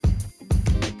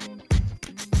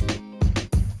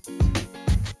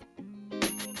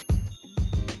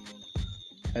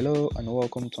Hello and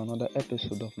welcome to another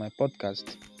episode of my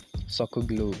podcast, Soccer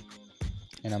Globe.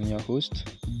 And I'm your host,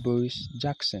 Boris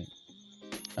Jackson.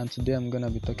 And today I'm going to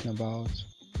be talking about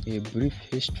a brief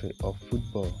history of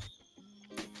football.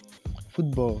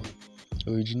 Football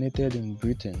originated in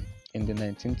Britain in the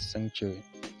 19th century.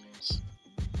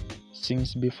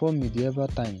 Since before medieval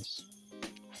times,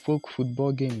 folk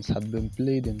football games had been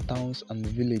played in towns and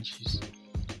villages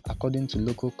according to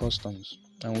local customs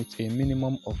and with a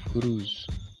minimum of rules.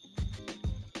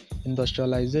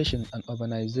 Industrialization and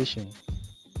urbanization,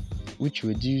 which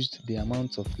reduced the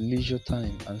amount of leisure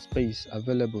time and space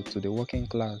available to the working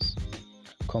class,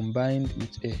 combined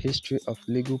with a history of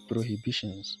legal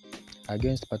prohibitions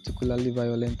against particularly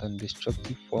violent and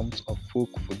destructive forms of folk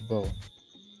football,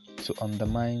 to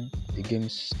undermine the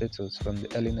game's status from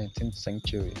the early 19th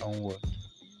century onward.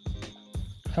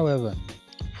 However,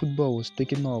 football was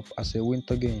taken up as a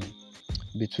winter game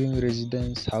between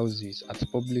residence houses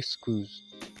at public schools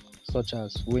such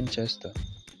as Winchester,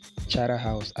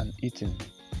 Charterhouse, and Eton.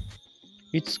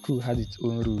 Each school had its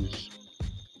own rules.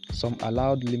 Some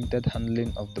allowed limited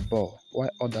handling of the ball, while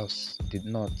others did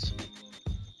not.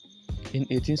 In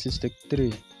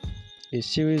 1863, a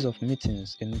series of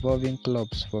meetings involving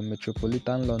clubs from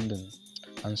metropolitan London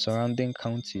and surrounding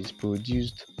counties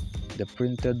produced the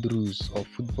printed rules of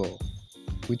football,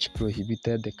 which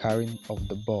prohibited the carrying of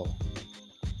the ball.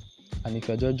 And if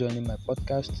you're just joining my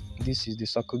podcast, this is the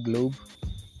Soccer Globe,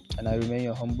 and I remain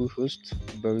your humble host,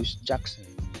 Boris Jackson.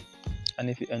 And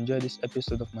if you enjoyed this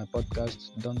episode of my podcast,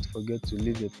 don't forget to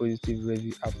leave a positive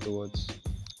review afterwards.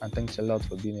 And thanks a lot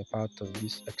for being a part of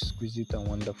this exquisite and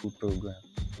wonderful program.